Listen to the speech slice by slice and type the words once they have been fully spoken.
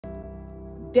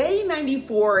Day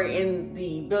 94 in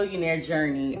the billionaire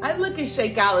journey, I look at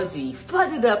Shakeology.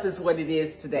 Flooded up is what it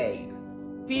is today.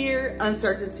 Fear,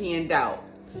 uncertainty, and doubt.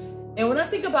 And when I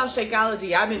think about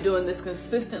Shakeology, I've been doing this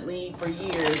consistently for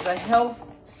years. A health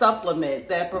supplement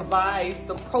that provides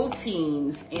the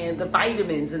proteins and the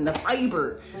vitamins and the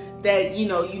fiber that you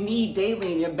need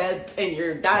daily in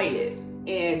your diet.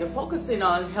 And focusing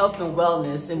on health and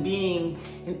wellness and being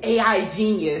an AI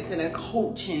genius and a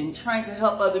coach and trying to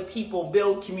help other people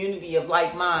build community of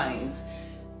like minds.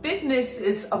 Fitness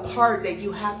is a part that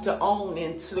you have to own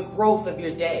into the growth of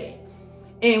your day.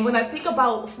 And when I think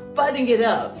about fudding it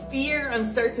up, fear,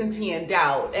 uncertainty, and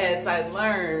doubt, as I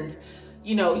learned,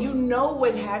 you know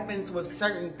what happens with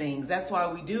certain things. That's why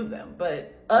we do them.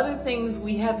 But other things,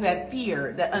 we have that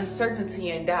fear, that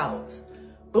uncertainty and doubt.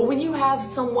 But when you have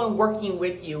someone working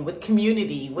with you, with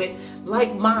community, with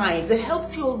like minds, it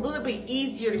helps you a little bit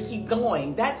easier to keep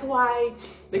going. That's why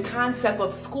the concept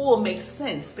of school makes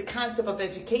sense. The concept of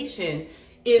education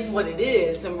is what it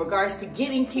is in regards to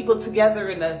getting people together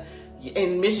in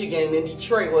Michigan, in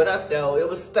Detroit. What up though? It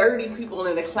was 30 people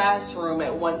in the classroom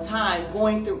at one time,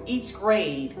 going through each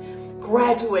grade,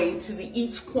 graduating to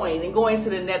each point and going to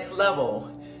the next level.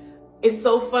 It's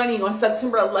so funny, on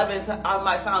September 11th,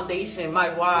 my foundation, my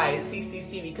Y,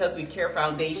 CCC Because We Care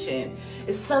Foundation,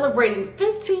 is celebrating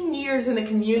 15 years in the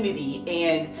community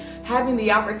and having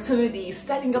the opportunity,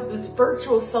 setting up this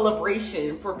virtual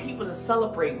celebration for people to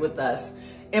celebrate with us,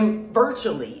 and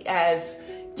virtually, as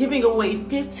giving away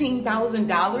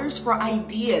 $15,000 for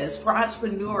ideas for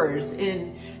entrepreneurs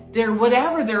in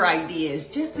whatever their ideas,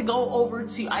 just to go over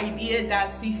to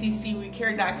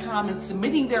idea.cccwecare.com and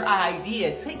submitting their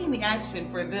idea, taking the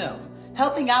action for them,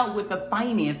 helping out with the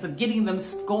finance of getting them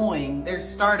going, their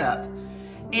startup.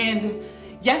 And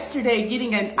yesterday,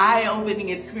 getting an eye-opening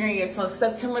experience on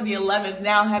September the 11th,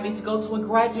 now having to go to a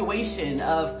graduation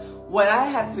of what I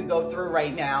have to go through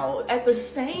right now at the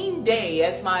same day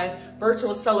as my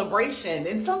virtual celebration.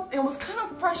 And it was kind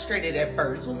of frustrated at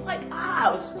first. It was like, I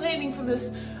was planning for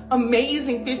this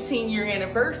amazing 15-year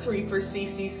anniversary for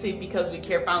CCC Because We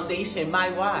Care Foundation, my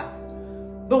why.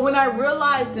 But when I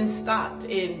realized and stopped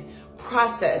and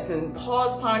process and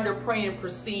pause, ponder, pray, and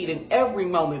proceed in every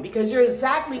moment, because you're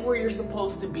exactly where you're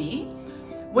supposed to be.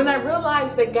 When I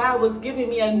realized that God was giving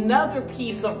me another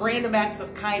piece of random acts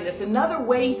of kindness, another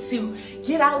way to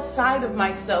get outside of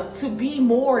myself, to be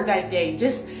more that day,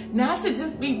 not to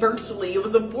just be virtually. It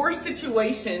was a forced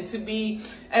situation to be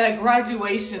at a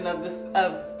graduation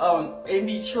in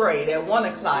Detroit at 1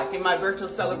 o'clock, and my virtual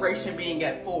celebration being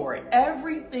at 4.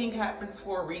 Everything happens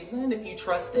for a reason if you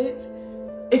trust it.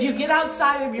 If you get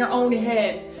outside of your own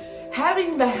head,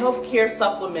 having the healthcare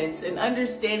supplements and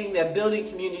understanding that building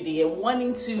community and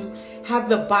wanting to have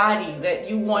the body that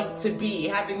you want to be,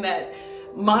 having that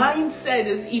mindset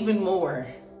is even more.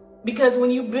 Because when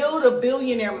you build a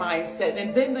billionaire mindset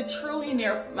and then the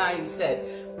trillionaire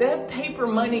mindset, that paper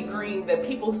money green that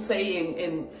people say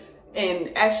and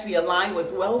actually align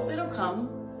with wealth, it'll come.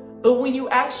 But when you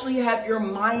actually have your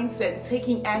mindset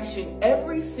taking action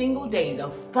every single day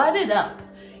to FUD it up,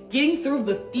 getting through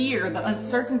the fear, the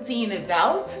uncertainty, and the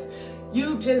doubt,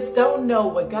 you just don't know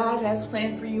what God has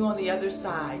planned for you on the other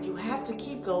side. You have to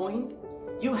keep going.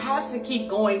 You have to keep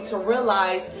going to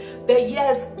realize that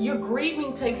yes, your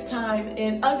grieving takes time,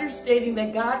 and understanding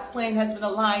that God's plan has been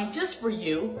aligned just for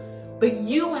you, but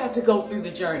you have to go through the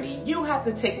journey. You have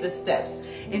to take the steps.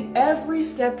 And every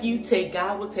step you take,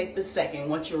 God will take the second.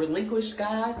 Once you relinquish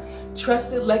God,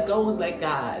 trust it, let go, and let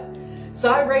God. So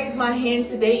I raise my hand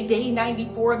today, day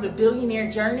 94 of the billionaire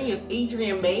journey of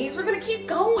Adriane. We're going to keep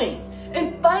going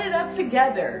and FUD it up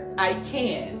together. I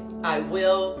can, I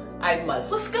will, I must.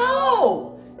 Let's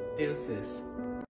go. Deuces.